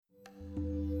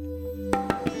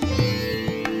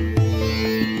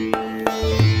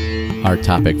Our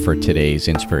topic for today's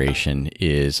inspiration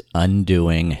is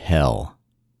undoing hell.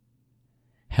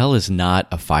 Hell is not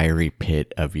a fiery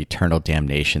pit of eternal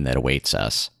damnation that awaits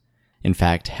us. In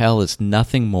fact, hell is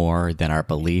nothing more than our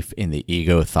belief in the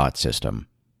ego thought system.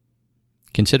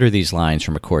 Consider these lines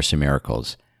from A Course in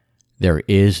Miracles. There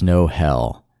is no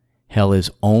hell. Hell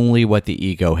is only what the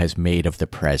ego has made of the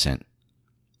present.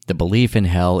 The belief in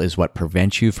hell is what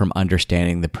prevents you from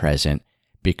understanding the present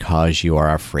because you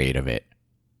are afraid of it.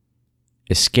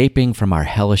 Escaping from our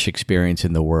hellish experience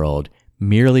in the world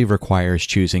merely requires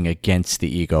choosing against the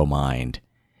ego mind.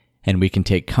 And we can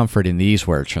take comfort in these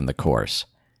words from the Course.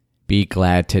 Be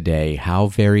glad today how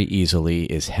very easily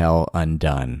is hell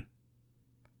undone.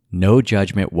 No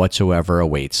judgment whatsoever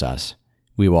awaits us.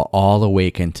 We will all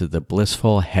awaken to the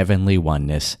blissful heavenly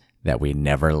oneness that we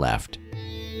never left.